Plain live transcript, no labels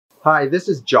Hi, this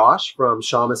is Josh from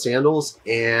Shamma Sandals,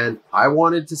 and I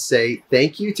wanted to say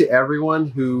thank you to everyone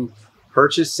who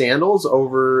purchased sandals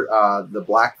over the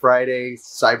Black Friday,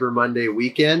 Cyber Monday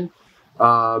weekend.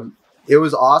 It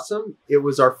was awesome. It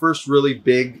was our first really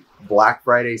big Black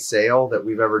Friday sale that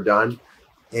we've ever done,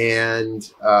 and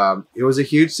it was a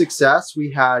huge success. We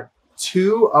had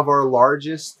two of our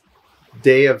largest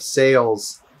day of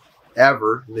sales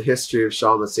ever in the history of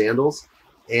Shamma Sandals,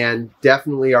 and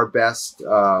definitely our best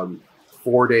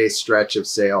 4-day stretch of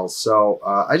sales. So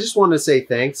I just wanted to say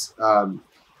thanks.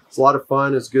 It's a lot of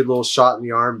fun. It's a good little shot in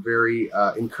the arm, very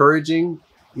encouraging,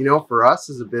 for us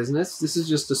as a business. This is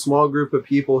just a small group of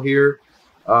people here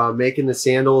making the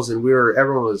sandals, and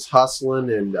everyone was hustling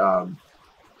and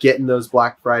getting those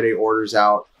Black Friday orders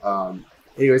out.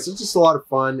 Anyways, it's just a lot of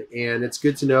fun, and it's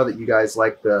good to know that you guys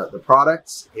like the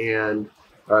products and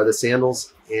the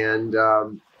sandals,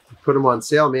 and put them on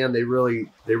sale, man. They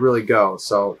really go.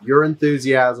 So your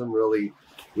enthusiasm really,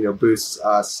 boosts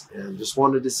us, and just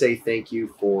wanted to say thank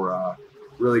you for a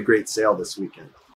really great sale this weekend.